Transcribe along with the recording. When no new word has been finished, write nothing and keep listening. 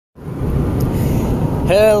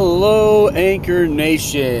Hello, Anchor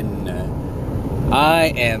Nation. I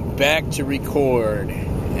am back to record,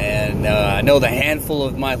 and I know the handful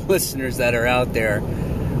of my listeners that are out there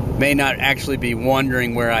may not actually be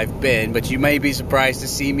wondering where I've been, but you may be surprised to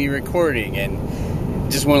see me recording,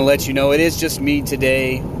 and just want to let you know it is just me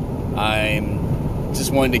today. I'm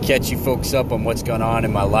just wanting to catch you folks up on what's going on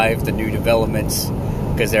in my life, the new developments,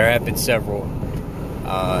 because there have been several.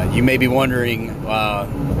 You may be wondering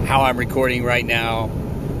how I'm recording right now.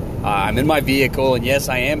 I'm in my vehicle, and yes,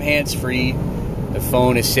 I am hands-free. The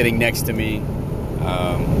phone is sitting next to me.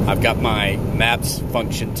 I've got my maps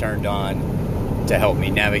function turned on to help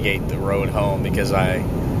me navigate the road home, because I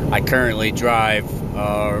currently drive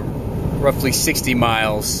roughly 60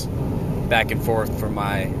 miles back and forth from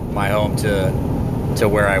my home to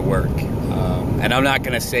where I work. And I'm not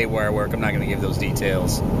going to say where I work. I'm not going to give those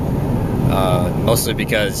details. Mostly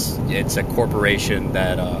because it's a corporation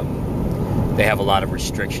that they have a lot of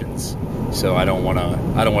restrictions, so I don't want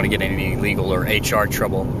to get in any legal or HR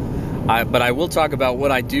trouble. But I will talk about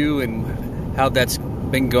what I do and how that's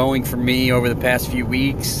been going for me over the past few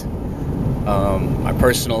weeks. My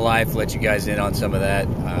personal life, let you guys in on some of that.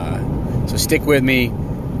 So stick with me,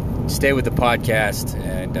 stay with the podcast,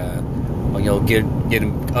 and you'll get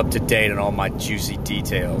up to date on all my juicy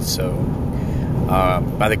details. So.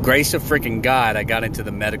 By the grace of freaking God, I got into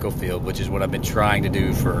the medical field, which is what I've been trying to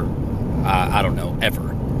do for, I don't know,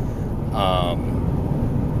 ever.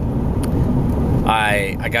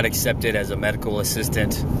 I got accepted as a medical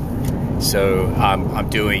assistant, so I'm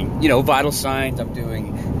doing, vital signs, I'm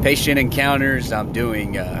doing patient encounters, I'm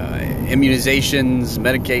doing immunizations,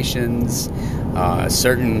 medications,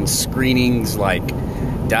 certain screenings like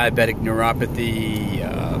diabetic neuropathy,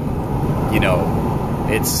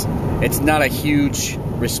 It's not a huge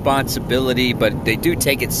responsibility, but they do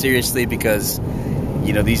take it seriously because,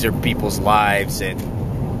 these are people's lives, and,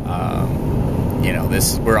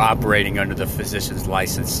 we're operating under the physician's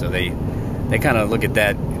license, so they kind of look at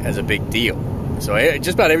that as a big deal. So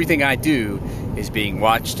just about everything I do is being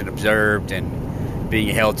watched and observed and being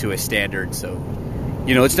held to a standard. So,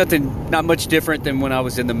 it's not much different than when I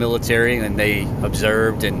was in the military, and they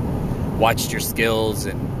observed and watched your skills,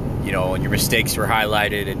 and, and your mistakes were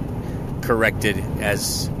highlighted and corrected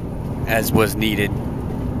as was needed.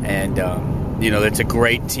 And it's a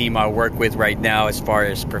great team I work with right now as far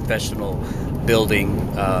as professional building.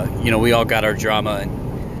 We all got our drama, and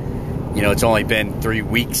it's only been 3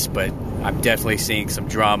 weeks, but I'm definitely seeing some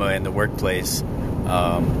drama in the workplace,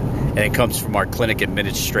 and it comes from our clinic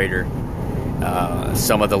administrator.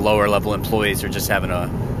 Some of the lower level employees are just having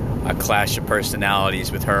a clash of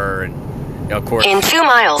personalities with her, and of course, in 2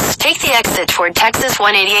 miles, take the exit toward Texas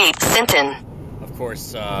 188, Sinton. Of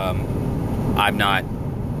course, I'm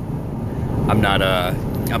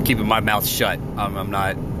keeping my mouth shut. I'm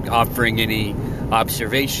not offering any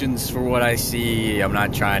observations for what I see. I'm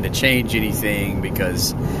not trying to change anything,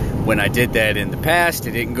 because when I did that in the past,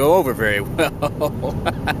 it didn't go over very well.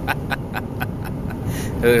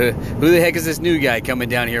 Who the heck is this new guy coming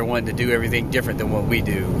down here wanting to do everything different than what we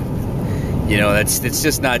do? It's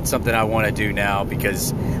just not something I want to do now,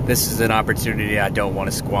 because this is an opportunity I don't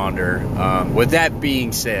want to squander. With that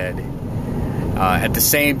being said, at the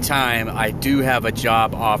same time, I do have a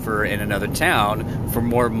job offer in another town for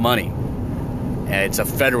more money. It's a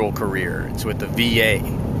federal career. It's with the VA.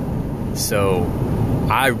 So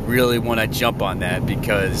I really want to jump on that,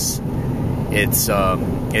 because it's a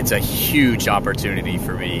huge opportunity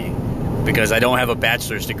for me, because I don't have a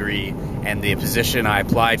bachelor's degree, and the position I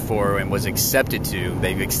applied for and was accepted to,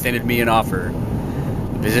 they've extended me an offer.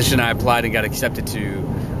 The position I applied and got accepted to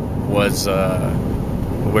was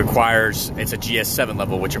it's a GS7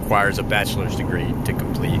 level, which requires a bachelor's degree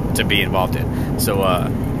to be involved in. So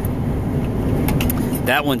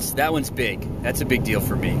that one's big. That's a big deal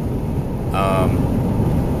for me.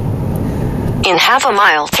 In half a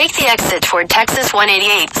mile, take the exit toward Texas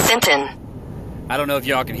 188, Sinton. I don't know if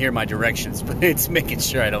y'all can hear my directions, but it's making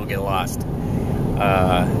sure I don't get lost.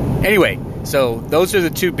 Anyway, so those are the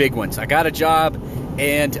two big ones. I got a job,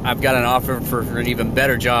 and I've got an offer for an even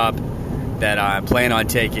better job that I plan on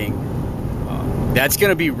taking. That's going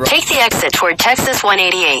to be rough. Take the exit toward Texas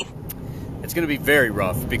 188. It's going to be very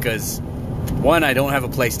rough, because, one, I don't have a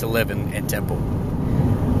place to live in Temple.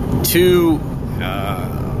 Two, in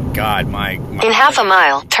half a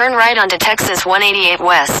mile, turn right onto Texas 188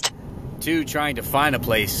 West. Two, trying to find a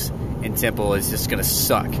place in Temple is just going to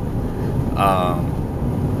suck.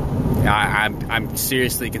 I'm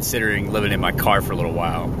seriously considering living in my car for a little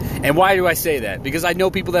while. And why do I say that? Because I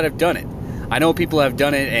know people that have done it. I know people have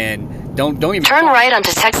done it and don't even... Turn right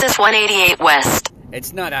onto Texas 188 West.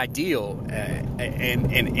 It's not ideal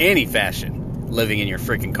in any fashion, living in your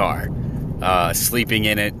freaking car, sleeping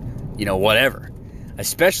in it, whatever.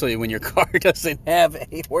 Especially when your car doesn't have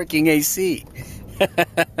a working AC.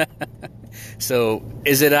 So,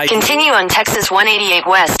 is it ideal? Continue on Texas 188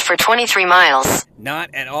 West for 23 miles.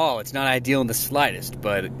 Not at all. It's not ideal in the slightest,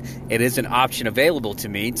 but it is an option available to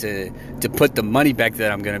me to put the money back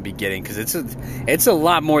that I'm going to be getting, because it's a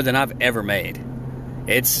lot more than I've ever made.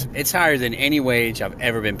 It's higher than any wage I've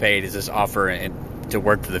ever been paid. Is this offer to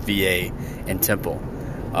work for the VA in Temple?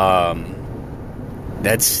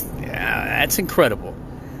 That's incredible.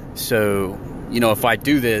 So, if I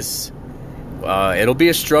do this, it'll be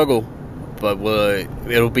a struggle, but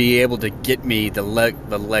it'll be able to get me the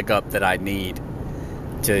leg up that I need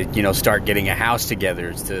to, start getting a house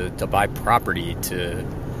together, to buy property, to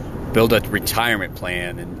build a retirement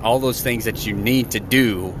plan, and all those things that you need to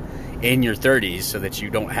do in your 30s so that you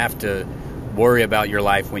don't have to worry about your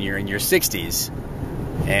life when you're in your 60s.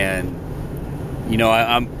 And,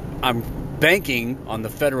 I'm banking on the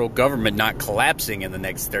federal government not collapsing in the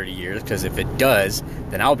next 30 years, because if it does,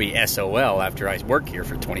 then I'll be SOL after I work here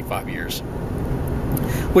for 25 years,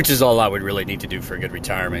 which is all I would really need to do for a good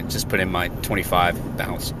retirement. Just put in my 25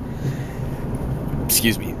 bounce.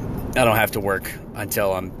 Excuse me. I don't have to work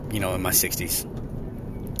until I'm, in my 60s,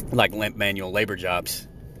 like manual labor jobs.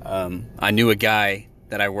 I knew a guy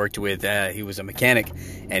that I worked with. He was a mechanic,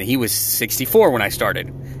 and he was 64 when I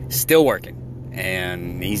started, still working.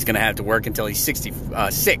 And he's going to have to work until he's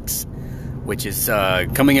 66, which is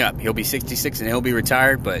coming up. He'll be 66 and he'll be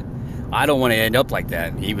retired, but I don't want to end up like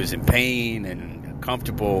that. He was in pain and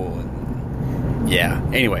uncomfortable. And yeah,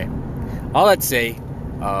 anyway, all that to say,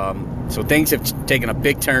 so things have taken a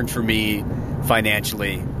big turn for me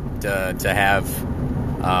financially to have,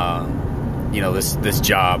 this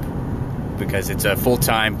job, because it's a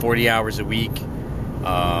full-time, 40 hours a week.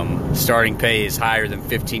 Starting pay is higher than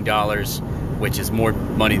 $15, which is more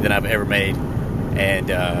money than I've ever made,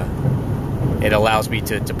 and it allows me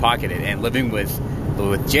to pocket it. And living with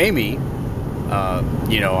Jamie,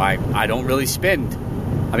 I don't really spend.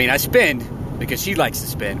 I mean, I spend because she likes to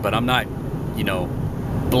spend, but I'm not,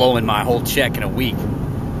 blowing my whole check in a week.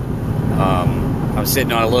 I'm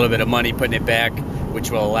sitting on a little bit of money, putting it back,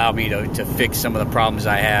 which will allow me to fix some of the problems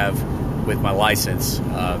I have with my license,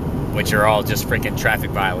 which are all just freaking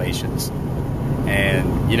traffic violations.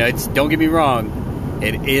 And, don't get me wrong,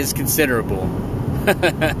 it is considerable.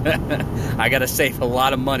 I got to save a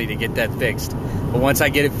lot of money to get that fixed. But once I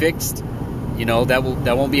get it fixed, that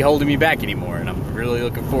won't be holding me back anymore. And I'm really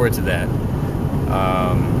looking forward to that.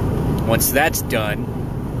 Once that's done,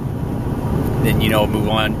 then, move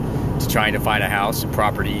on to trying to find a house and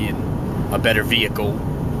property and a better vehicle.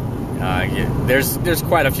 There's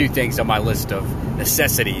quite a few things on my list of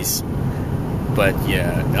necessities. But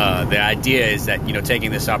yeah, the idea is that,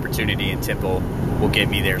 taking this opportunity in Temple will get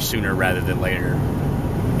me there sooner rather than later.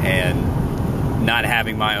 And not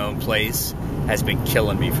having my own place has been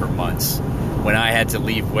killing me for months. When I had to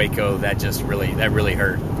leave Waco, that really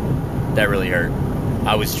hurt. That really hurt.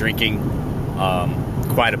 I was drinking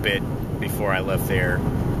quite a bit before I left there,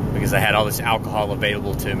 because I had all this alcohol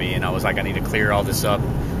available to me, and I was like, I need to clear all this up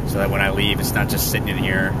so that when I leave, it's not just sitting in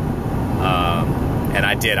here. And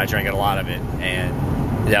I did. I drank a lot of it,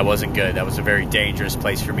 and that wasn't good. That was a very dangerous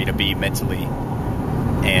place for me to be mentally.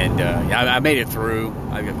 And I made it through.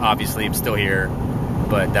 Obviously, I'm still here,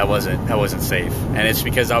 but that wasn't safe. And it's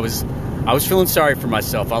because I was feeling sorry for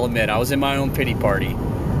myself. I'll admit, I was in my own pity party.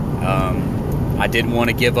 I didn't want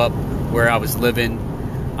to give up where I was living.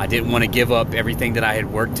 I didn't want to give up everything that I had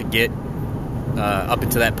worked to get up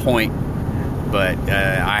until that point. But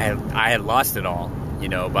I had lost it all.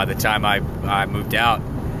 By the time I moved out,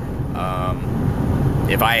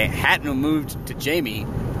 if I hadn't moved to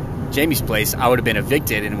Jamie's place, I would have been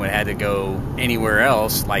evicted and would have had to go anywhere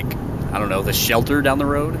else, like, I don't know, the shelter down the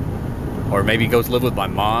road, or maybe go live with my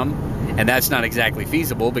mom. And that's not exactly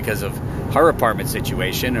feasible because of her apartment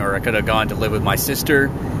situation. Or I could have gone to live with my sister.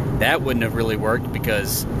 That wouldn't have really worked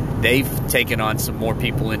because they've taken on some more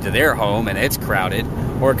people into their home and it's crowded.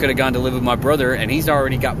 Or I could have gone to live with my brother, and he's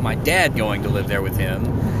already got my dad going to live there with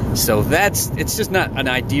him. So it's just not an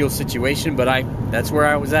ideal situation, but that's where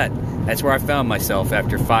I was at. That's where I found myself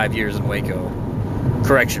after 5 years in Waco.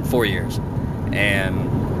 Correction, 4 years. And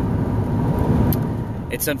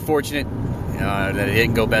it's unfortunate that it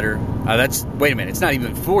didn't go better. Wait a minute, it's not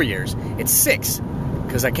even 4 years. It's 6,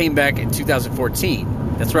 because I came back in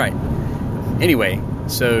 2014. That's right. Anyway,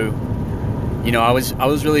 so I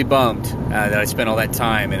was really bummed that I spent all that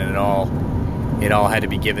time and it all had to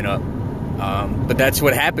be given up. But that's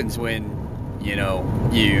what happens when you know,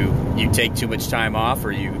 you take too much time off,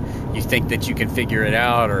 or you think that you can figure it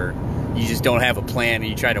out, or you just don't have a plan and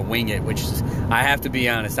you try to wing it, which is, I have to be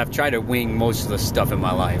honest, I've tried to wing most of the stuff in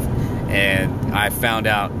my life, and I found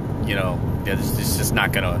out, you know, that it's just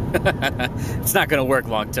not gonna it's not gonna work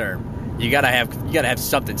long term. You gotta have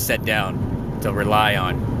something set down to rely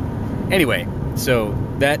on. Anyway, so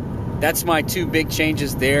that's my two big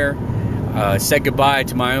changes there. Said goodbye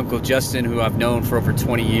to my Uncle Justin, who I've known for over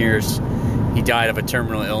 20 years. He died of a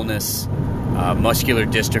terminal illness, muscular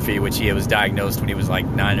dystrophy, which he was diagnosed when he was like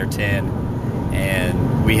 9 or 10.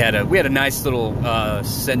 And we had a nice little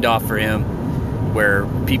send-off for him, where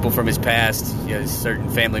people from his past, you know, certain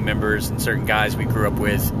family members and certain guys we grew up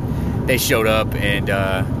with, they showed up, and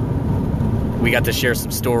we got to share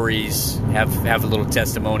some stories, have a little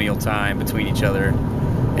testimonial time between each other.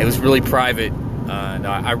 It was really private. And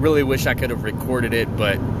I really wish I could have recorded it,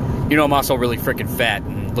 but, you know, I'm also really freaking fat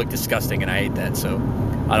and look disgusting, and I hate that, so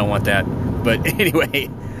I don't want that. But anyway,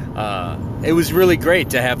 it was really great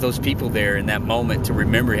to have those people there in that moment to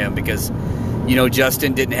remember him, because, you know,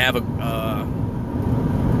 Justin didn't have a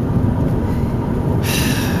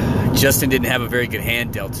very good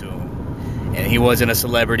hand dealt to him, and he wasn't a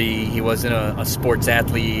celebrity, he wasn't a sports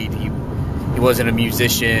athlete, he wasn't a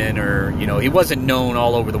musician, or, you know, he wasn't known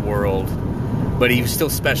all over the world. But he was still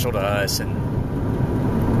special to us, and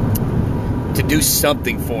to do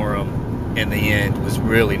something for him in the end was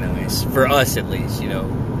really nice, for us at least. You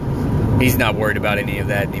know, he's not worried about any of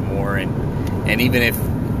that anymore, and even if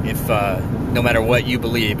no matter what you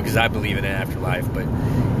believe, because I believe in an afterlife, but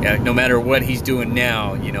no matter what he's doing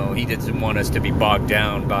now, you know, he doesn't want us to be bogged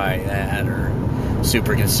down by that or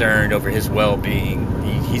super concerned over his well-being.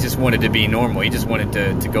 He just wanted to be normal. He just wanted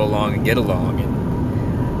to go along and get along, and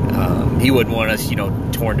he wouldn't want us, you know,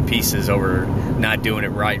 torn to pieces over not doing it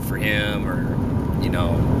right for him, or, you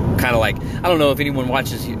know, kind of like, I don't know if anyone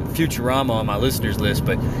watches Futurama on my listeners list,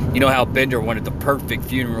 but you know how Bender wanted the perfect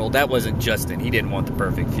funeral? That wasn't Justin. He didn't want the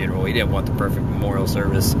perfect funeral. He didn't want the perfect memorial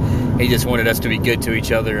service. He just wanted us to be good to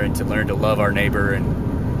each other and to learn to love our neighbor, and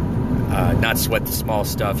not sweat the small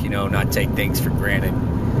stuff, you know, not take things for granted,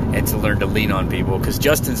 and to learn to lean on people. Because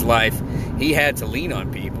Justin's life, he had to lean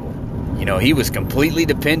on people. You know, he was completely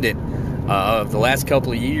dependent of the last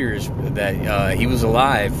couple of years that he was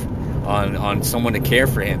alive on someone to care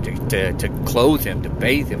for him, to clothe him, to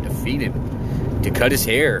bathe him, to feed him, to cut his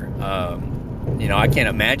hair. You know, I can't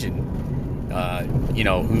imagine, you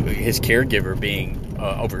know, his caregiver being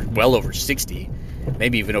well over 60,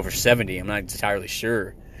 maybe even over 70. I'm not entirely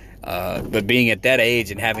sure. But being at that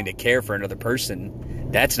age and having to care for another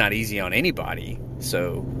person, that's not easy on anybody.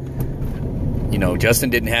 So, you know,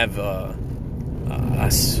 Justin didn't have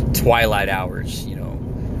twilight hours. You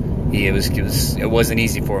know, it wasn't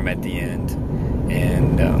easy for him at the end,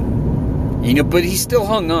 and you know, but he still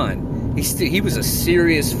hung on. He was a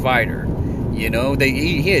serious fighter. You know,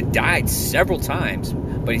 he had died several times,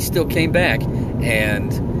 but he still came back,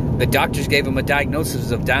 and the doctors gave him a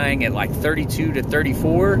diagnosis of dying at like 32 to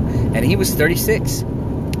 34, and he was 36.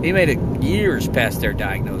 He made it years past their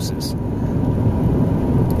diagnosis.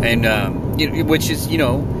 And, which is, you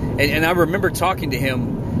know, and I remember talking to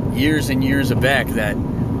him years and years back that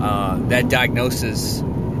that diagnosis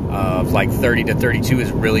of like 30 to 32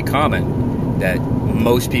 is really common. That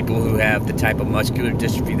most people who have the type of muscular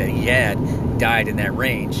dystrophy that he had died in that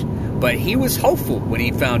range. But he was hopeful when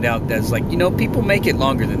he found out that it's like, you know, people make it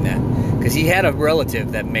longer than that. Because he had a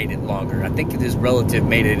relative that made it longer. I think his relative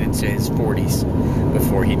made it into his 40s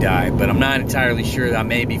before he died. But I'm not entirely sure. I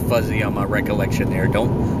may be fuzzy on my recollection there.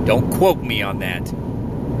 Don't quote me on that.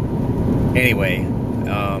 Anyway,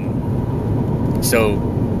 so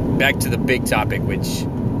back to the big topic, which,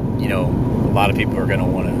 you know, a lot of people are going to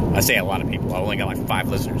want to... I say a lot of people. I only got like 5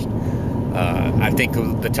 listeners. I think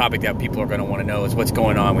the topic that people are going to want to know is what's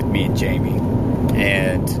going on with me and Jamie.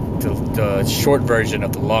 And the short version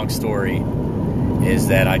of the long story is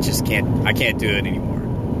that I can't do it anymore.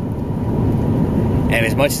 And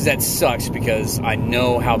as much as that sucks, because I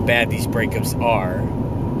know how bad these breakups are,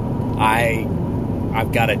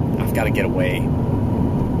 I've got to get away.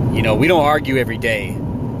 You know, we don't argue every day,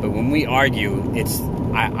 but when we argue,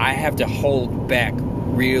 I have to hold back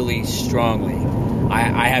really strongly.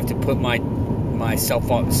 I have to put my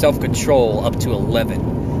self-control up to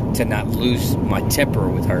 11 to not lose my temper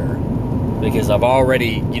with her, because I've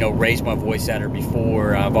already, you know, raised my voice at her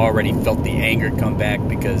before. I've already felt the anger come back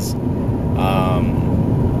because, you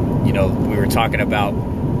know, we were talking about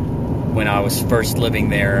when I was first living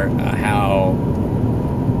there, how,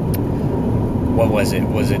 what was it?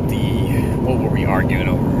 What were we arguing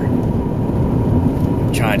over?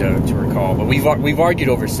 I'm trying to recall, but we've argued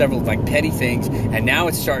over several like petty things, and now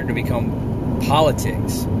it's starting to become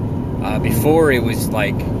politics. Before it was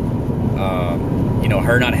like,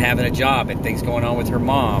 her not having a job and things going on with her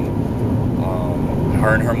mom.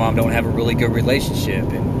 Her and her mom don't have a really good relationship,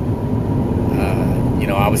 and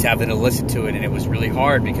I was having to listen to it, and it was really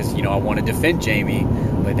hard because I want to defend Jamie,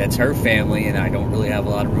 but that's her family, and I don't really have a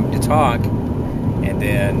lot of room to talk. And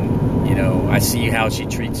then I see how she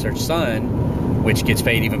treats her son, which gets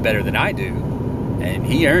paid even better than I do, and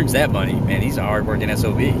he earns that money. Man, he's a hard-working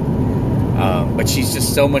SOB. But she's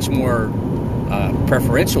just so much more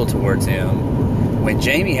preferential towards him. When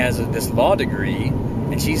Jamie has this law degree,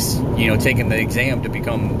 and she's taking the exam to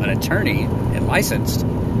become an attorney and licensed,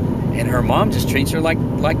 and her mom just treats her like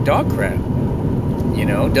dog crap.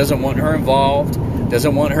 Doesn't want her involved,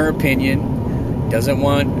 doesn't want her opinion, doesn't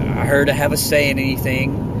want her to have a say in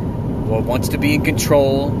anything. Wants to be in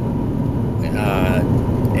control.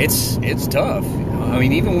 It's tough. I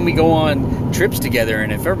mean, even when we go on trips together,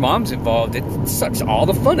 and if her mom's involved, it sucks all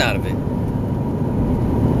the fun out of it.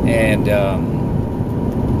 And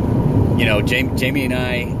Jamie and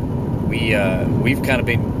I, we've kind of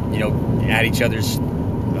been at each other's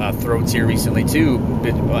throats here recently too.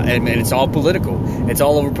 And it's all political. It's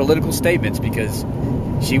all over political statements because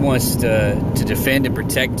she wants to defend and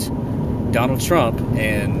protect Donald Trump,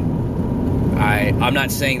 and I'm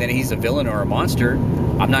not saying that he's a villain or a monster.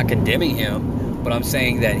 I'm not condemning him, but I'm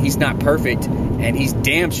saying that he's not perfect, and he's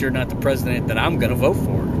damn sure not the president that I'm going to vote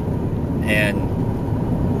for.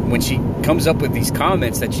 And when she comes up with these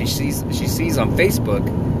comments that she sees on Facebook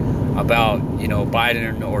about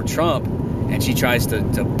Biden or Trump, and she tries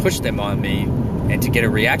to push them on me and to get a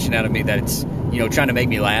reaction out of me that it's trying to make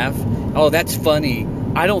me laugh. Oh, that's funny.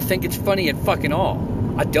 I don't think it's funny at fucking all.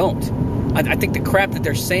 I don't. I think the crap that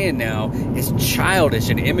they're saying now is childish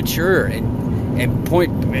and immature and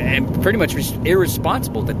pretty much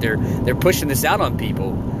irresponsible, that they're pushing this out on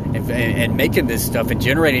people and making this stuff and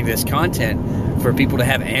generating this content for people to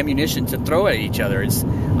have ammunition to throw at each other.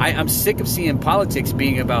 I'm sick of seeing politics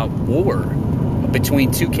being about war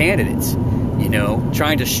between two candidates,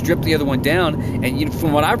 trying to strip the other one down. And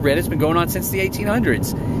from what I've read, it's been going on since the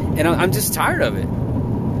 1800s, and I'm just tired of it.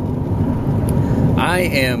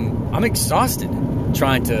 I'm exhausted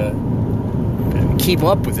trying to keep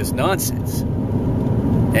up with this nonsense.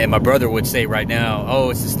 And my brother would say right now, oh,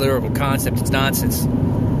 it's this lyrical concept, it's nonsense.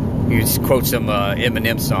 He just quote some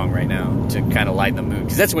Eminem song right now to kind of lighten the mood.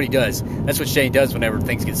 Because that's what he does. That's what Shane does whenever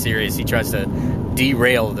things get serious. He tries to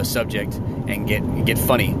derail the subject and get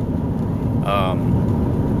funny.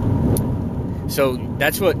 So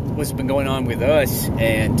that's what's been going on with us.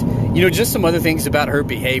 And, just some other things about her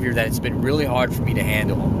behavior that it's been really hard for me to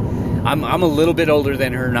handle. I'm a little bit older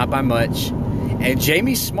than her, not by much. And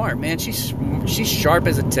Jamie's smart, man. She's sharp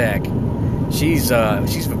as a tack. She's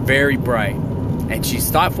very bright. And she's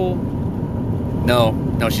thoughtful.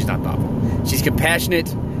 No, she's not thoughtful. She's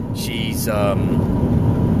compassionate. She's got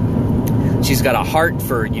a heart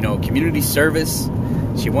for, community service.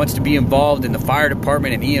 She wants to be involved in the fire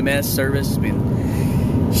department and EMS service. I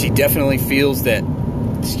mean, she definitely feels that,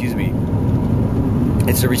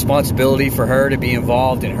 it's a responsibility for her to be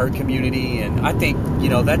involved in her community. And I think,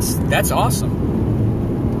 that's awesome.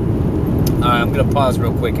 All right, I'm going to pause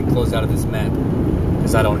real quick and close out of this map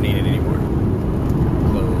because I don't need it anymore.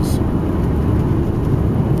 Close.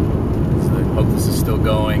 So I hope this is still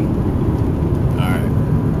going. All right.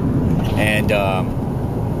 And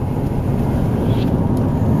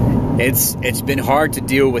it's been hard to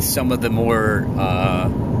deal with some of the more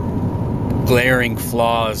glaring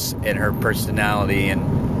flaws in her personality. And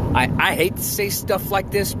I hate to say stuff like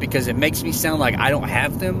this because it makes me sound like I don't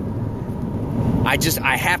have them. I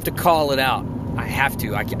have to call it out. I have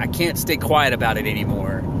to. I can't stay quiet about it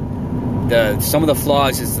anymore. Some of the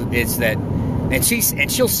flaws is that,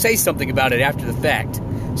 and she'll say something about it after the fact.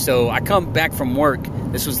 So I come back from work.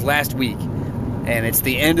 This was last week, and it's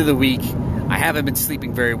the end of the week. I haven't been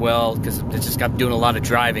sleeping very well because I'm doing a lot of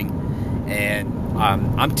driving, and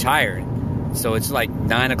I'm tired. So it's like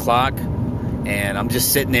 9 o'clock, and I'm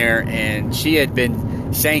just sitting there. And she had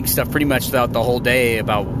been saying stuff pretty much throughout the whole day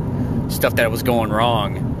about stuff that was going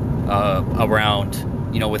wrong around,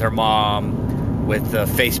 with her mom, with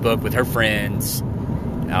Facebook, with her friends,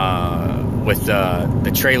 with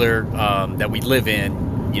the trailer that we live in.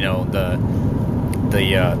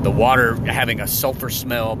 The water having a sulfur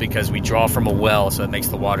smell because we draw from a well, so it makes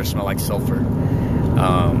the water smell like sulfur.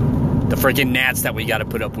 the freaking gnats that we got to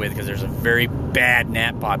put up with because there's a very bad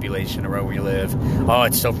gnat population around where we live. Oh,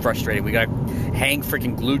 it's so frustrating. We got to hang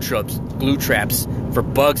freaking glue traps for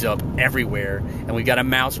bugs up everywhere, and we got a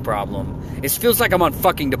mouse problem. It feels like I'm on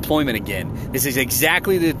fucking deployment again. This is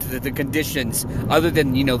exactly the conditions, other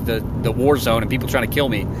than, you know, the war zone and people trying to kill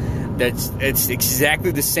me. It's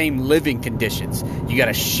exactly the same living conditions. You got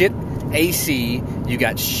a shit AC, you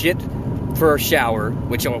got shit for a shower,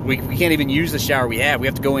 which we can't even use the shower we have. We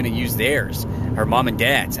have to go in and use theirs, our mom and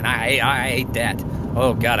dad's, and I hate that.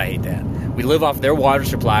 Oh God, I hate that. We live off their water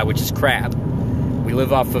supply, which is crap. We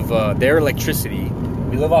live off of their electricity.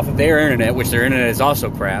 We live off of their internet, which their internet is also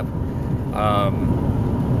crap.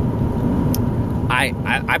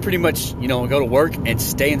 I pretty much, you know, go to work and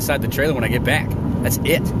stay inside the trailer when I get back. That's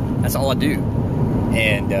it. That's all I do.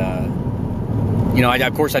 And you know,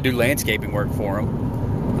 of course I do landscaping work for them,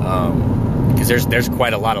 because there's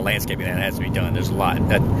quite a lot of landscaping that has to be done. There's a lot.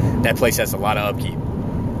 That place has a lot of upkeep.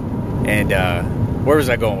 And where was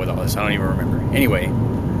I going with all this? I don't even remember. Anyway,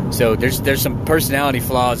 so there's some personality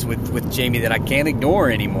flaws with Jamie that I can't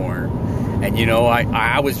ignore anymore. And, you know,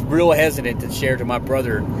 I was real hesitant to share to my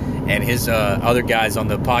brother and his other guys on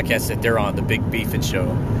the podcast that they're on, the Big Beefin'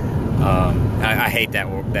 Show. I hate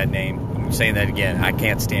that name. I'm saying that again. I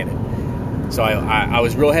can't stand it. So I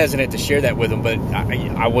was real hesitant to share that with them, but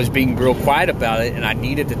I was being real quiet about it, and I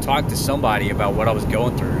needed to talk to somebody about what I was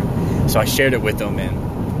going through. So I shared it with them,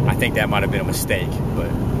 and I think that might have been a mistake.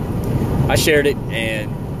 But I shared it,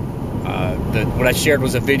 and what I shared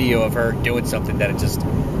was a video of her doing something that it just,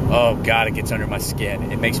 oh God, it gets under my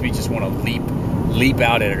skin. It makes me just want to leap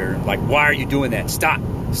out at her. Like, why are you doing that? Stop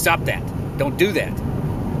that. Don't do that.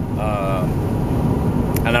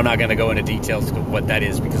 And I'm not going to go into details of what that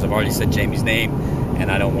is because I've already said Jamie's name,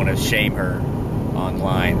 and I don't want to shame her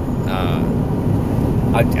online.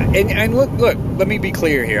 And look, let me be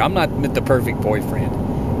clear here. I'm not the perfect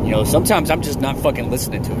boyfriend. You know, sometimes I'm just not fucking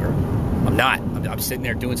listening to her. I'm not. I'm sitting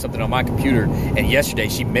there doing something on my computer, and yesterday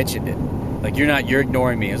she mentioned it. Like, you're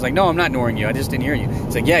ignoring me. I was like, no, I'm not ignoring you. I just didn't hear you.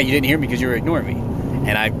 It's like, yeah, you didn't hear me because you were ignoring me.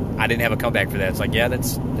 And I didn't have a comeback for that. It's like, yeah,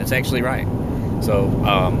 that's actually right. So,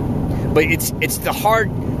 but it's the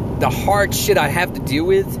hard shit I have to deal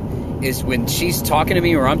with is when she's talking to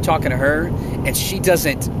me or I'm talking to her, and she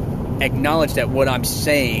doesn't acknowledge that what I'm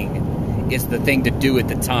saying is the thing to do at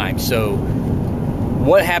the time. So,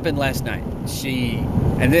 what happened last night?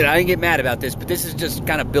 And then I didn't get mad about this, but this is just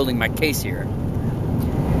kind of building my case here.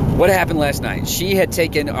 What happened last night? She had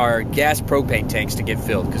taken our gas propane tanks to get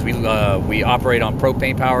filled because we operate on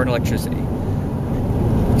propane power and electricity.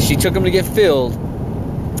 She took them to get filled.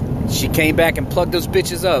 She came back and plugged those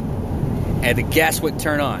bitches up, and the gas wouldn't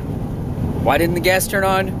turn on. Why didn't the gas turn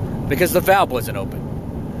on? Because the valve wasn't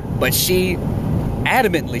open. But she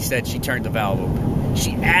adamantly said she turned the valve open.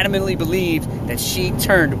 She adamantly believed that she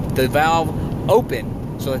turned the valve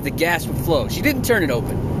open so that the gas would flow. She didn't turn it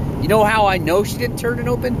open. You know how I know she didn't turn it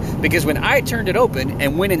open? Because when I turned it open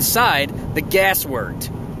and went inside, the gas worked.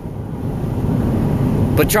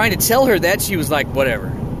 But trying to tell her that, she was like,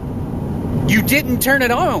 whatever. You didn't turn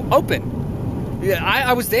it open. Yeah,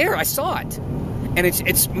 I was there. I saw it. And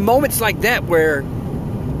it's moments like that where,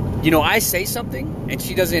 you know, I say something and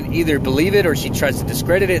she doesn't either believe it or she tries to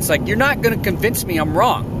discredit it. It's like, you're not going to convince me I'm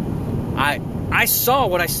wrong. I saw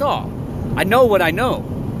what I saw. I know what I know.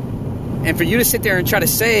 And for you to sit there and try to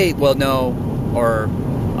say, well, no, or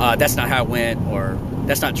that's not how it went, or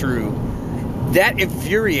that's not true, that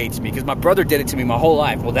infuriates me because my brother did it to me my whole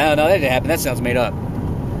life. Well, no, that didn't happen. That sounds made up.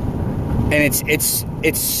 And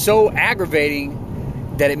it's so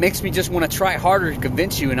aggravating that it makes me just want to try harder to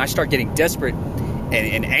convince you, and I start getting desperate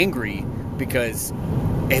and angry because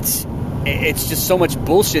it's just so much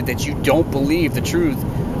bullshit that you don't believe the truth.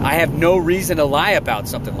 I have no reason to lie about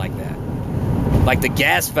something like that. Like the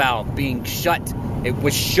gas valve being shut. It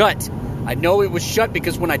was shut. I know it was shut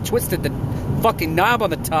because when I twisted the fucking knob on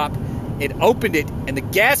the top, it opened it and the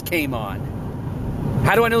gas came on.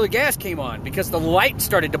 How do I know the gas came on? Because the light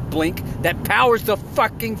started to blink that powers the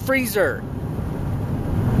fucking freezer.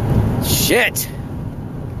 Shit.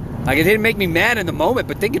 Like, it didn't make me mad in the moment,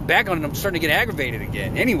 but thinking back on it, I'm starting to get aggravated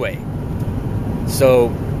again. Anyway.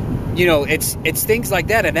 So, you know, it's things like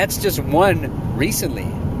that, and that's just one recently.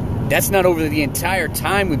 That's not over the entire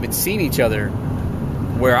time we've been seeing each other,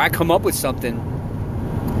 where I come up with something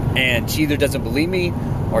and she either doesn't believe me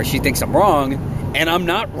or she thinks I'm wrong, and I'm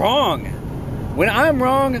not wrong. When I'm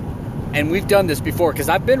wrong, and we've done this before because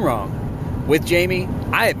I've been wrong with Jamie,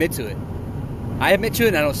 I admit to it. I admit to it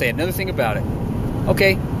and I don't say another thing about it.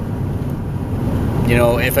 Okay. You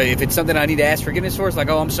know, if it's something I need to ask forgiveness for, it's like,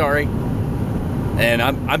 oh, I'm sorry. And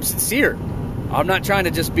I'm sincere. I'm not trying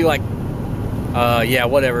to just be like, yeah,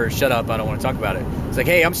 whatever, shut up, I don't want to talk about it. It's like,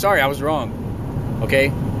 hey, I'm sorry, I was wrong. Okay,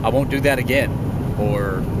 I won't do that again.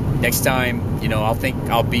 Or next time,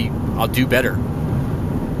 I'll do better.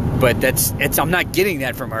 But I'm not getting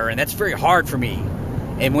that from her, and that's very hard for me.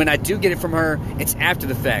 And when I do get it from her, it's after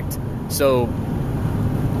the fact. So,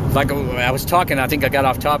 like I was talking, I think I got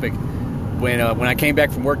off topic when I came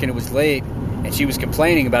back from work and it was late, and she was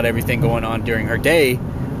complaining about everything going on during her day.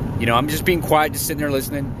 I'm just being quiet, just sitting there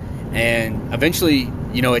listening. And eventually,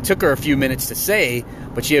 it took her a few minutes to say,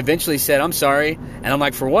 but she eventually said, I'm sorry. And I'm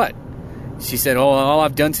like, for what? She said, oh, all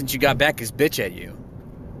I've done since you got back is bitch at you.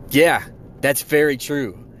 Yeah, that's very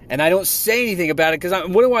true. And I don't say anything about it because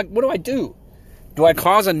what do I do? Do I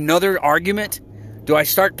cause another argument? Do I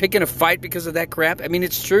start picking a fight because of that crap? I mean,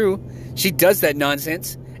 it's true. She does that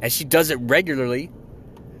nonsense, and she does it regularly.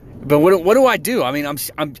 But what do I do? I mean,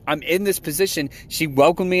 I'm in this position. She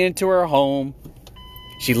welcomed me into her home.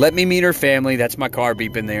 She let me meet her family. That's my car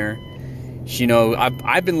beeping there.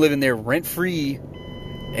 I've been living there rent free,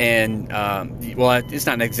 and well, it's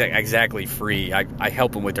not exactly free. I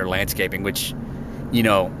help them with their landscaping, which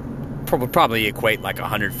probably equate like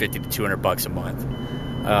 $150 to $200 a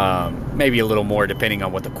month, maybe a little more depending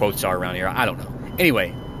on what the quotes are around here. I don't know.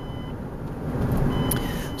 Anyway,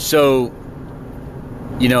 so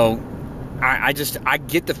I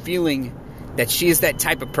get the feeling that she is that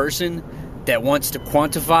type of person that wants to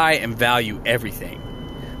quantify and value everything,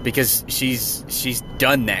 because she's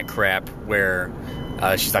done that crap where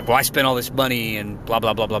she's like, well, I spent all this money and blah,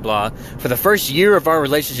 blah, blah, blah, blah. For the first year of our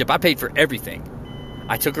relationship, I paid for everything.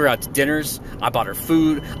 I took her out to dinners. I bought her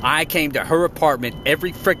food. I came to her apartment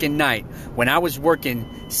every freaking night when I was working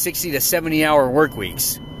 60 to 70 hour work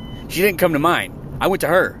weeks. She didn't come to mine. I went to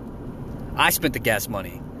her. I spent the gas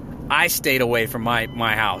money. I stayed away from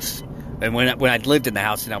my house. And when I lived in the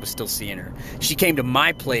house and I was still seeing her, she came to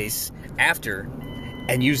my place after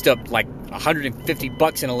and used up like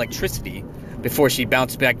 $150 in electricity before she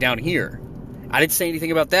bounced back down here. I didn't say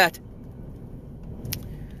anything about that.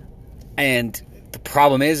 And the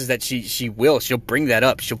problem is that she'll bring that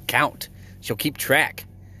up. She'll count. She'll keep track.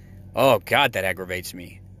 Oh God, that aggravates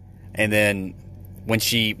me. And then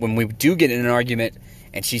when we do get in an argument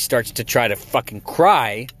and she starts to try to fucking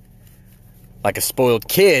cry like a spoiled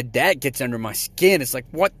kid, that gets under my skin. It's like,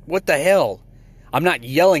 what the hell? I'm not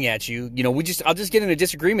yelling at you. I'll just get in a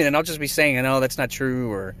disagreement and I'll just be saying, no, that's not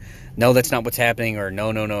true, or no, that's not what's happening, or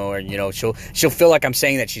no, or, she'll feel like I'm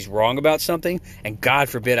saying that she's wrong about something. And God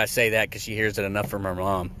forbid I say that, because she hears it enough from her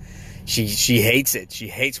mom. She hates it. She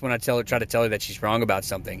hates when I try to tell her that she's wrong about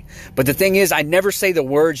something. But the thing is, I never say the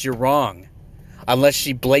words "you're wrong," unless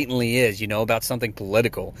she blatantly is, about something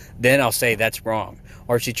political. Then I'll say that's wrong.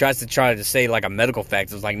 Or if she tries to say like a medical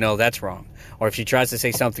fact, it's like, no, that's wrong. Or if she tries to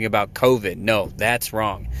say something about COVID, no, that's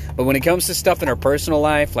wrong. But when it comes to stuff in her personal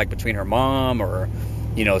life, like between her mom or,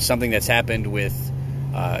 something that's happened with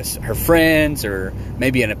her friends, or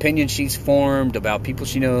maybe an opinion she's formed about people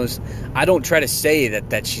she knows, I don't try to say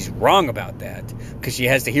that she's wrong about that, because she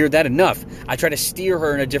has to hear that enough. I try to steer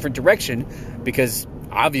her in a different direction, because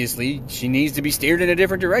obviously she needs to be steered in a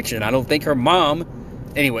different direction. I don't think her mom...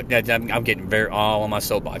 Anyway, I'm getting very all on my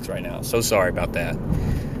soapbox right now. So sorry about that.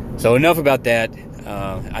 So enough about that.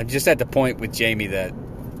 I'm just at the point with Jamie that,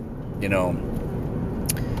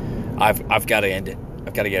 I've got to end it.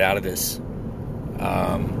 I've got to get out of this.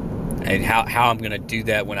 And how I'm going to do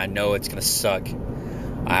that when I know it's going to suck,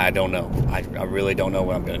 I don't know. I really don't know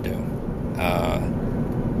what I'm going to do.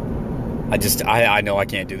 I know I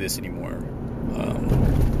can't do this anymore.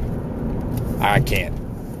 I can't.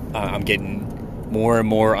 I'm getting more and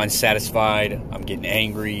more unsatisfied. I'm getting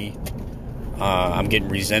angry. I'm getting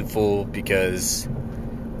resentful because,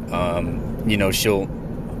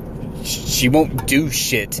 she won't do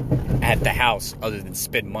shit at the house other than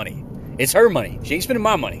spend money. It's her money. She ain't spending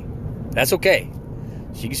my money. That's okay.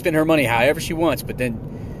 She can spend her money however she wants, but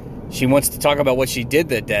then she wants to talk about what she did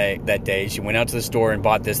that day. She went out to the store and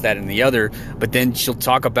bought this, that, and the other, but then she'll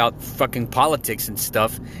talk about fucking politics and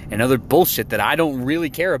stuff and other bullshit that I don't really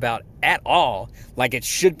care about at all, like it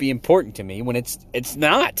should be important to me when it's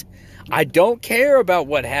not. I don't care about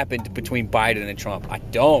what happened between Biden and Trump. I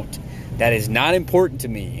don't. That is not important to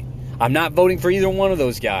me. I'm not voting for either one of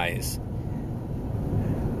those guys.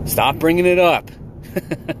 Stop bringing it up.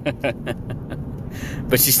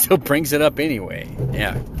 But she still brings it up anyway.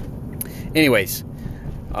 Yeah. Anyways,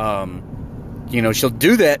 she'll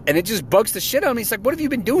do that, and it just bugs the shit out of me. It's like, what have you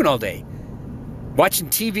been doing all day? Watching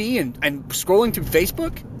TV and scrolling through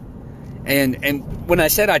Facebook? And when I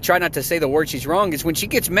said I try not to say the word she's wrong, is when she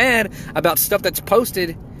gets mad about stuff that's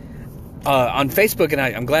posted on Facebook, and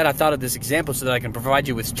I'm glad I thought of this example so that I can provide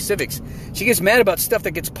you with specifics. She gets mad about stuff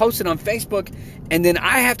that gets posted on Facebook, and then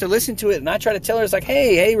I have to listen to it, and I try to tell her, it's like,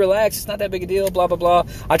 hey, relax, it's not that big a deal, blah, blah, blah.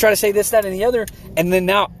 I try to say this, that, and the other, and then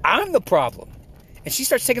now I'm the problem. And she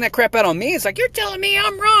starts taking that crap out on me. It's like, you're telling me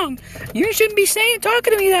I'm wrong. You shouldn't be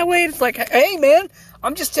talking to me that way. It's like, hey, man,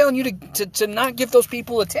 I'm just telling you to not give those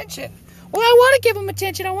people attention. Well, I want to give them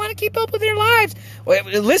attention. I want to keep up with their lives. Well,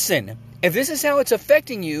 listen, if this is how it's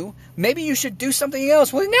affecting you, maybe you should do something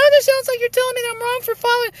else. Well, now this sounds like you're telling me that I'm wrong for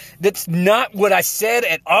following. That's not what I said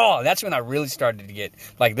at all. That's when I really started to get,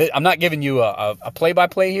 like, I'm not giving you a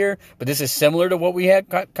play-by-play here, but this is similar to what we had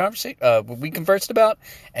we conversed about.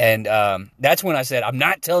 And that's when I said, I'm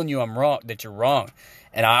not telling you I'm wrong, that you're wrong.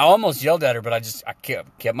 And I almost yelled at her, but I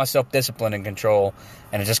kept myself disciplined and control.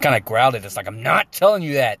 And I just kind of growled it. It's like, I'm not telling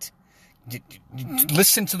you that.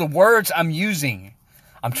 Listen to the words I'm using.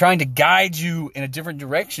 I'm trying to guide you in a different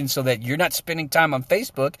direction so that you're not spending time on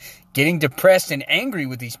Facebook getting depressed and angry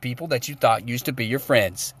with these people that you thought used to be your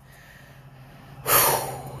friends.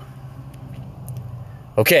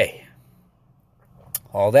 Okay.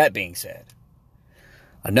 All that being said,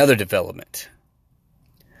 another development.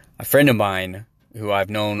 A friend of mine who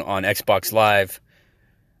I've known on Xbox Live,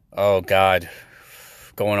 oh God,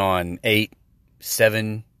 going on 8,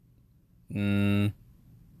 7,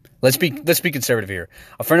 let's be conservative here.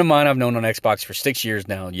 A friend of mine I've known on Xbox for 6 years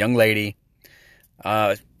now, young lady,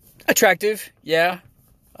 attractive, yeah.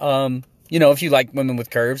 If you like women with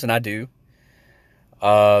curves, and I do.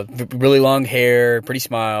 Really long hair, pretty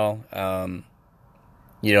smile.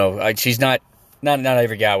 She's not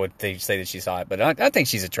every guy would say that she's hot, but I think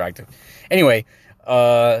she's attractive. Anyway,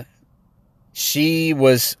 she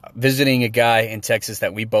was visiting a guy in Texas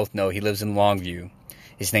that we both know. He lives in Longview.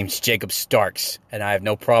 His name's Jacob Starks, and I have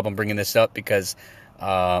no problem bringing this up because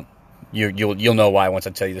you'll know why once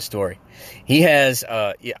I tell you the story. He has,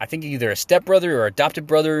 I think, either a stepbrother or adopted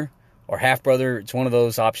brother or half brother. It's one of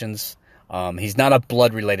those options. He's not a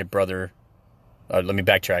blood related brother. Let me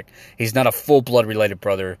backtrack. He's not a full blood related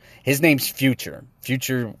brother. His name's Future.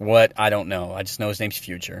 Future what? I don't know. I just know his name's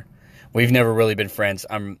Future. We've never really been friends.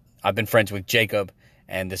 I've been friends with Jacob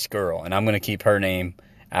and this girl, and I'm going to keep her name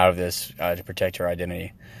out of this to protect her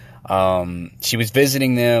identity. She was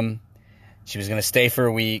visiting them. She was going to stay for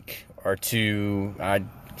a week or two. I'm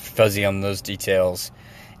fuzzy on those details.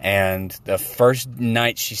 And the first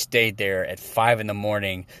night she stayed there at 5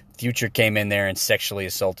 a.m, Future came in there and sexually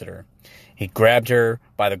assaulted her. He grabbed her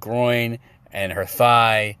by the groin and her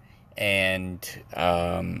thigh and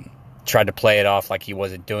tried to play it off like he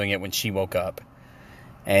wasn't doing it when she woke up.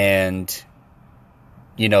 And,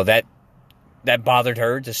 that bothered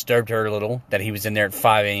her, disturbed her a little, that he was in there at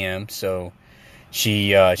 5 a.m. So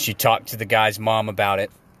she talked to the guy's mom about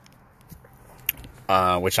it,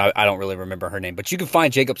 which I don't really remember her name. But you can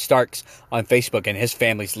find Jacob Starks on Facebook, and his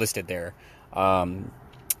family's listed there. And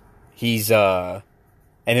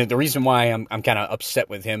the reason why I'm kind of upset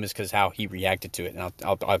with him is because how he reacted to it, and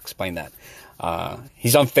I'll explain that.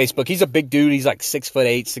 He's on Facebook. He's a big dude. He's like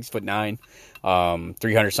 6'8", 6'9",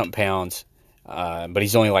 300-something pounds. But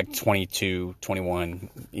he's only like 22, 21.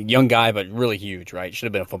 Young guy, but really huge, right? Should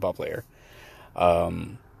have been a football player.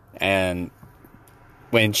 And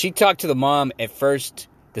when she talked to the mom, at first,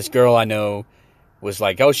 this girl I know was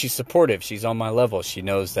like, oh, she's supportive. She's on my level. She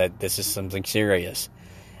knows that this is something serious.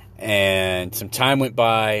 And some time went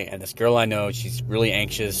by, and this girl I know, she's really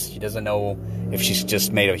anxious. She doesn't know if she's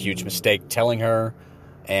just made a huge mistake telling her.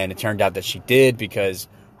 And it turned out that she did, because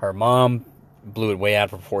her mom blew it way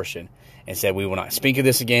out of proportion and said, we will not speak of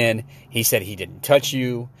this again. He said he didn't touch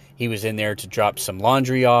you. He was in there to drop some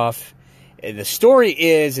laundry off. And the story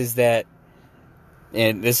is that,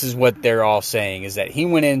 and this is what they're all saying, is that he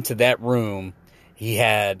went into that room. He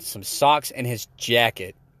had some socks in his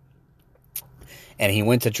jacket, and he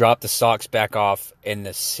went to drop the socks back off in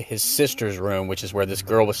his sister's room, which is where this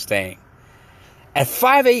girl was staying. At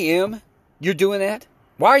 5 a.m., you're doing that?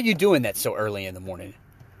 Why are you doing that so early in the morning?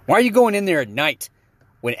 Why are you going in there at night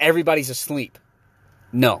when everybody's asleep?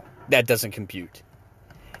 No, that doesn't compute.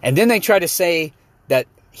 And then they try to say that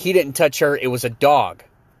he didn't touch her, it was a dog.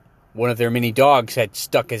 One of their many dogs had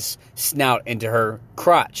stuck his snout into her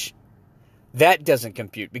crotch. That doesn't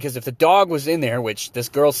compute, because if the dog was in there, which this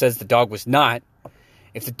girl says the dog was not,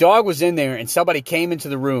 if the dog was in there and somebody came into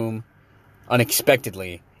the room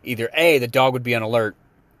unexpectedly, either A, the dog would be on alert,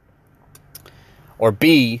 or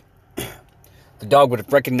B, the dog would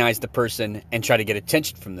have recognized the person and tried to get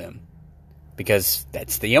attention from them, because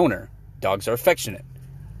that's the owner. Dogs are affectionate.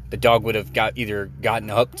 The dog would have gotten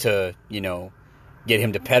up to, get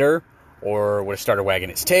him to pet her, or would have started wagging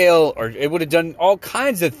its tail, or it would have done all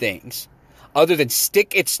kinds of things other than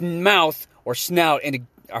stick its mouth or snout into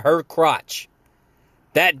her crotch.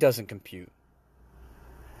 That doesn't compute.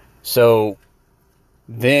 So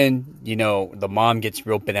then, the mom gets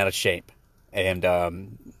real bent out of shape. And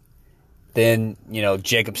then,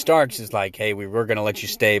 Jacob Starks is like, hey, we were going to let you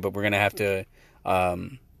stay, but we're going to have to,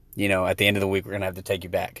 at the end of the week, we're going to have to take you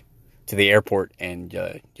back to the airport, and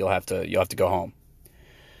you'll have to go home.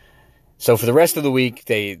 So for the rest of the week,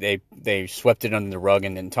 they swept it under the rug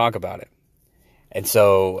and didn't talk about it. And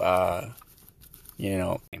so,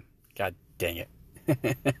 God dang it.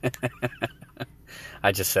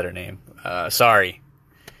 I just said her name. Sorry.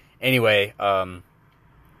 Anyway,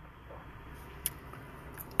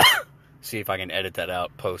 see if I can edit that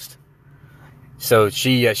out post. So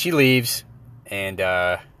she leaves,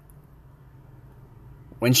 and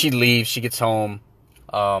when she leaves, she gets home.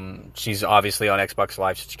 She's obviously on Xbox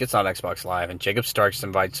Live, so she gets on Xbox Live, and Jacob Starks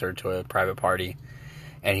invites her to a private party,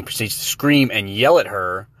 and he proceeds to scream and yell at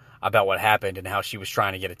her about what happened and how she was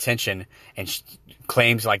trying to get attention, and she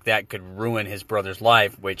claims like that could ruin his brother's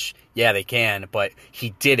life, which, yeah, they can, but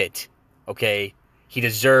he did it, okay? He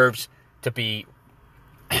deserves to be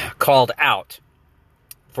called out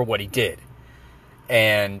for what he did.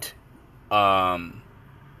 And,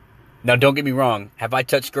 now don't get me wrong, have I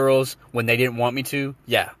touched girls when they didn't want me to?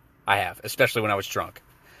 Yeah, I have, especially when I was drunk.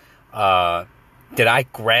 Did I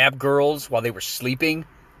grab girls while they were sleeping?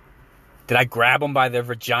 Did I grab them by their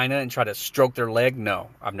vagina and try to stroke their leg? No,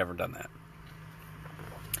 I've never done that.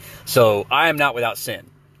 So, I am not without sin.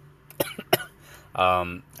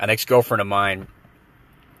 An ex-girlfriend of mine,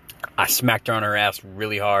 I smacked her on her ass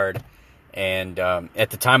really hard. And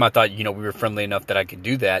at the time, I thought, we were friendly enough that I could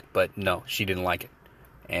do that. But no, she didn't like it.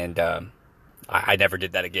 And I never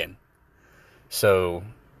did that again. So,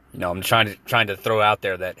 I'm trying to throw out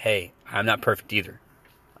there that, hey, I'm not perfect either.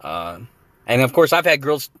 And, of course, I've had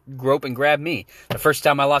girls grope and grab me. The first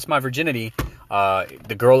time I lost my virginity,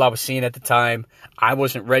 the girl I was seeing at the time, I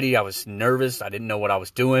wasn't ready. I was nervous. I didn't know what I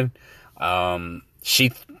was doing.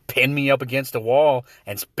 She pinned me up against the wall,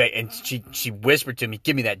 and she whispered to me,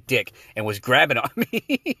 give me that dick, and was grabbing on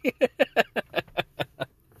me.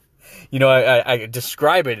 I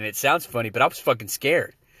describe it, and it sounds funny, but I was fucking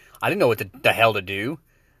scared. I didn't know what the hell to do.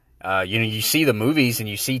 You see the movies, and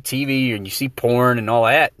you see TV, and you see porn, and all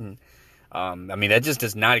that, and that just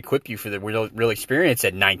does not equip you for the real experience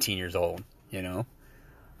at 19 years old, and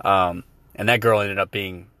that girl ended up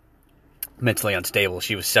being mentally unstable.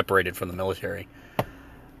 She was separated from the military.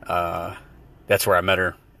 That's where I met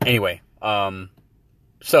her. Anyway,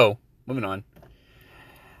 so, moving on.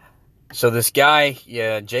 So this guy,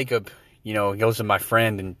 Jacob, goes to my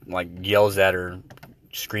friend and, yells at her,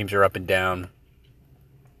 screams her up and down.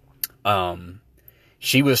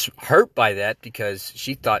 She was hurt by that because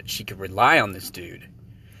she thought she could rely on this dude.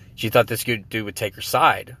 She thought this dude would take her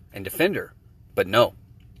side and defend her. But no.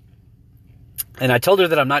 And I told her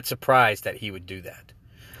that I'm not surprised that he would do that.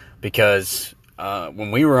 Because when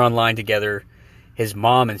we were online together, his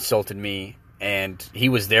mom insulted me, and he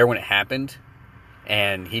was there when it happened.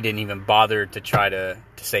 And he didn't even bother to try to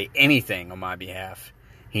say anything on my behalf.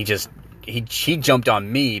 He jumped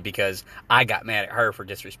on me because I got mad at her for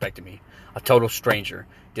disrespecting me. A total stranger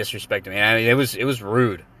disrespected me. And it was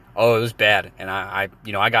rude. Oh, it was bad. And I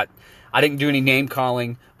didn't do any name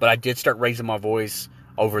calling, but I did start raising my voice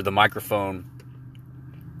over the microphone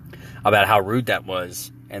about how rude that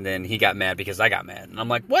was. And then he got mad because I got mad. And I'm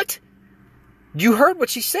like, what? You heard what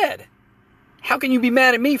she said. How can you be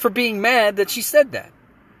mad at me for being mad that she said that?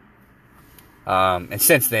 And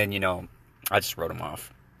since then, I just wrote him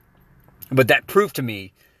off. But that proved to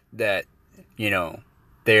me that,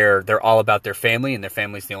 they're all about their family, and their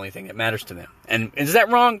family's the only thing that matters to them. And is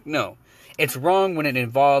that wrong? No. It's wrong when it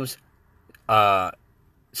involves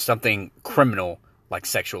something criminal like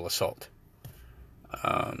sexual assault.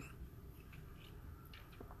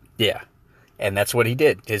 Yeah. And that's what he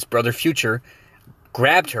did. His brother Future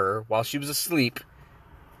grabbed her while she was asleep,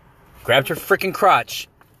 grabbed her freaking crotch,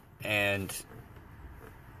 and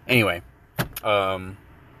anyway,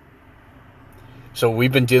 so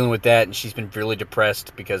we've been dealing with that, and she's been really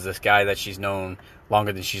depressed because this guy that she's known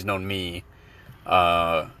longer than she's known me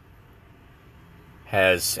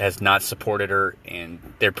has not supported her, and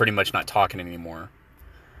they're pretty much not talking anymore.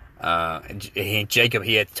 And Jacob,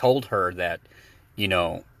 he had told her that,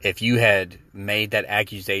 if you had made that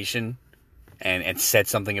accusation and said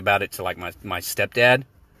something about it to my stepdad,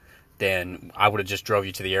 then I would have just drove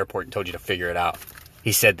you to the airport and told you to figure it out.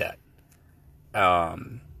 He said that.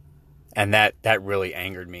 And that really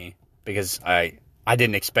angered me because I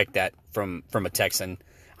didn't expect that from a Texan.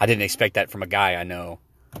 I didn't expect that from a guy I know,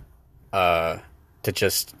 to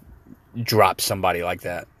just drop somebody like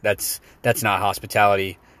that. That's not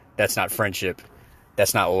hospitality. That's not friendship.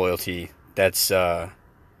 That's not loyalty. That's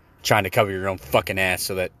trying to cover your own fucking ass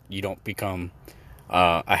so that you don't become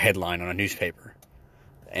a headline on a newspaper.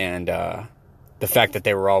 And the fact that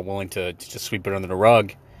they were all willing to just sweep it under the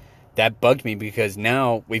rug, that bugged me, because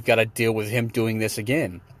now we've got to deal with him doing this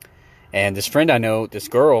again. And this friend I know, this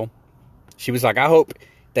girl, she was like, I hope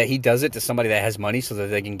that he does it to somebody that has money so that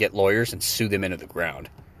they can get lawyers and sue them into the ground.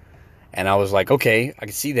 And I was like, okay, I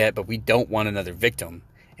can see that, but we don't want another victim.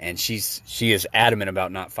 And she is adamant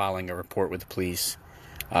about not filing a report with the police.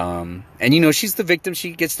 And, you know, she's the victim.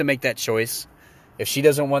 She gets to make that choice. If she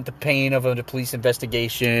doesn't want the pain of a police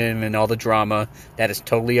investigation and all the drama, that is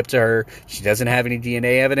totally up to her. She doesn't have any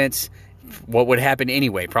DNA evidence. What would happen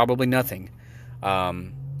anyway? Probably nothing.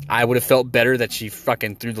 I would have felt better that she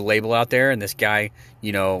fucking threw the label out there and this guy,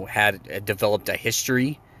 you know, had developed a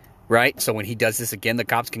history, right? So when he does this again, the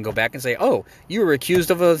cops can go back and say, oh, you were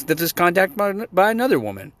accused of this contact by another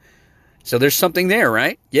woman. So there's something there,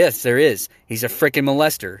 right? Yes, there is. He's a freaking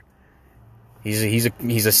molester.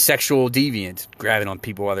 He's a sexual deviant, grabbing on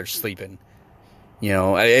people while they're sleeping. You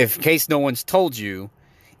know, in case no one's told you,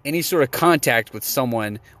 any sort of contact with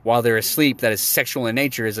someone while they're asleep that is sexual in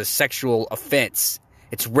nature is a sexual offense.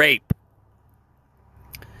 It's rape.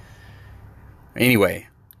 Anyway,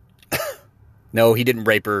 no, he didn't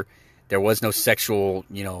rape her. There was no sexual,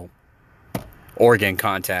 you know, organ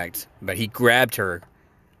contact, but he grabbed her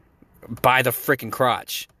by the freaking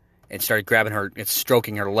crotch and started grabbing her and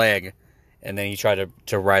stroking her leg. And then he tried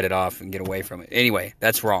to write it off and get away from it. Anyway,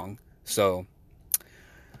 that's wrong. So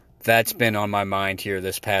that's been on my mind here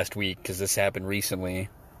this past week, because this happened recently,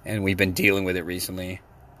 and we've been dealing with it recently.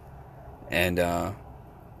 And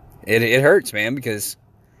it hurts, man, because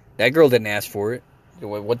that girl didn't ask for it.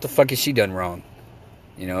 What the fuck has she done wrong?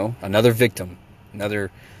 You know, another victim, another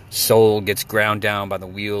soul gets ground down by the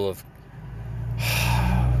wheel of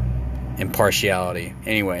impartiality.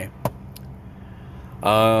 Anyway.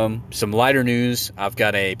 Some lighter news. I've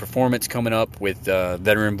got a performance coming up with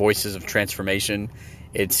Veteran Voices of Transformation.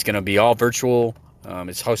 It's going to be all virtual.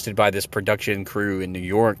 It's hosted by this production crew in New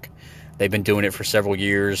York. They've been doing it for several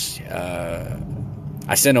years.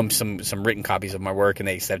 I sent them some written copies of my work, and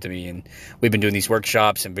they accepted me. And we've been doing these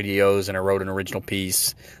workshops and videos, and I wrote an original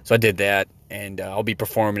piece. So I did that, and I'll be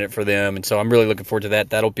performing it for them. And so I'm really looking forward to that.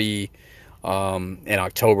 That'll be in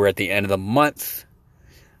October at the end of the month.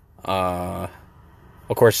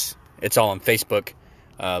 Of course, it's all on Facebook.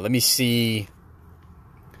 Let me see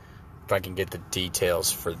if I can get the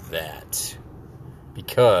details for that,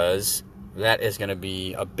 because that is going to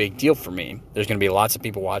be a big deal for me. There's going to be lots of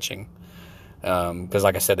people watching, because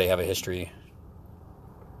like I said, they have a history.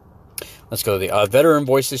 Let's go. The Veteran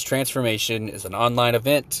Voices Transformation is an online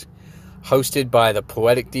event hosted by the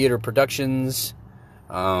Poetic Theater Productions.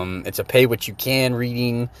 It's a pay-what-you-can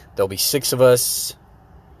reading. There'll be 6 of us.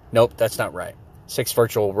 Nope, that's not right. 6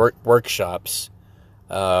 virtual workshops.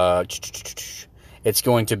 It's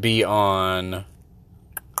going to be on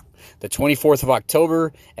the 24th of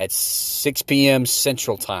October at 6 p.m.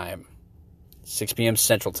 Central Time. 6 p.m.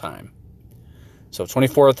 Central Time. So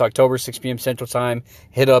 24th October, 6 p.m. Central Time.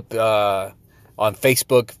 Hit up on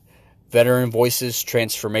Facebook, Veteran Voices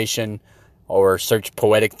Transformation, or search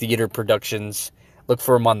Poetic Theater Productions. Look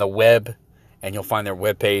for them on the web, and you'll find their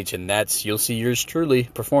webpage, and you'll see yours truly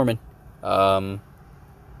performing.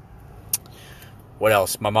 What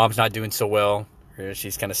else? My mom's not doing so well.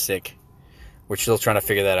 She's kind of sick. We're still trying to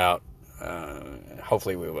figure that out.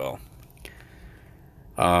 Hopefully we will.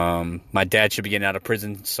 My dad should be getting out of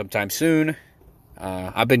prison sometime soon.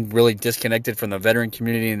 I've been really disconnected from the veteran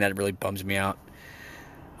community, and that really bums me out.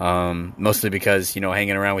 Mostly because, you know,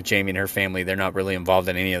 hanging around with Jamie and her family, they're not really involved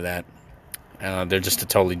in any of that. They're just a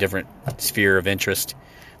totally different sphere of interest.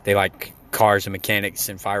 They like cars and mechanics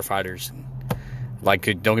and firefighters. Like,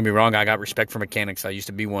 don't get me wrong, I got respect for mechanics. I used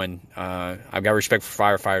to be one. I've got respect for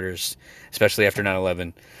firefighters, especially after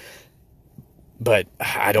 9/11. But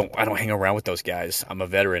I don't hang around with those guys. I'm a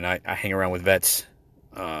veteran. I hang around with vets,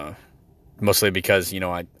 mostly because, you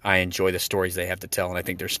know, I enjoy the stories they have to tell, and I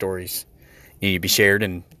think their stories need to be shared.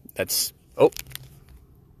 And that's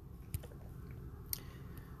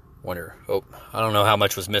I don't know how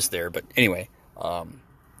much was missed there, but anyway,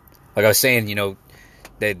 like I was saying, you know,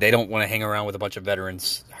 they don't want to hang around with a bunch of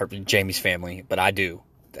veterans, Jamie's family, but I do.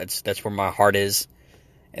 That's where my heart is,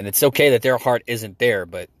 and it's okay that their heart isn't there,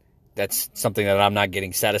 but that's something that I'm not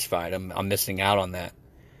getting satisfied. I'm missing out on that.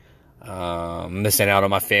 I'm missing out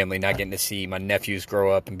on my family, not getting to see my nephews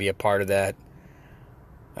grow up and be a part of that.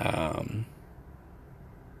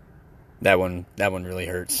 That one really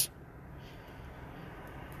hurts.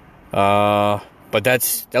 But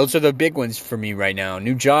those are the big ones for me right now.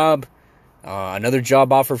 New job, another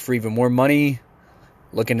job offer for even more money.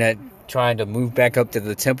 Looking at trying to move back up to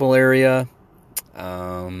the Temple area.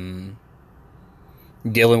 Dealing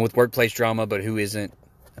with workplace drama, but who isn't?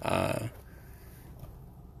 I'm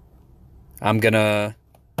gonna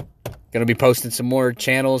be posting some more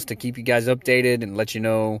channels to keep you guys updated and let you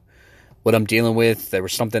know what I'm dealing with. There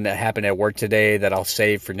was something that happened at work today that I'll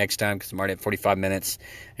save for next time because I'm already at 45 minutes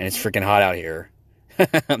and it's freaking hot out here.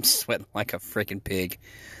 I'm sweating like a freaking pig.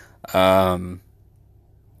 Something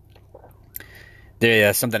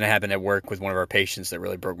that happened at work with one of our patients that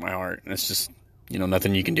really broke my heart. And it's just,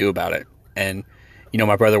 nothing you can do about it. And,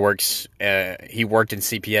 my brother works, he worked in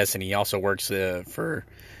CPS and he also works for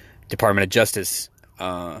Department of Justice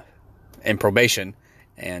and probation.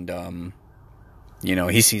 And,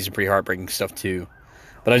 he sees some pretty heartbreaking stuff too.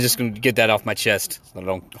 But I'm just going to get that off my chest so I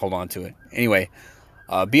don't hold on to it. Anyway,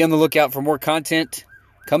 be on the lookout for more content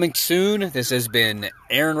coming soon. This has been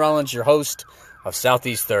Aaron Rollins, your host of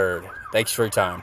Southeast Third. Thanks for your time.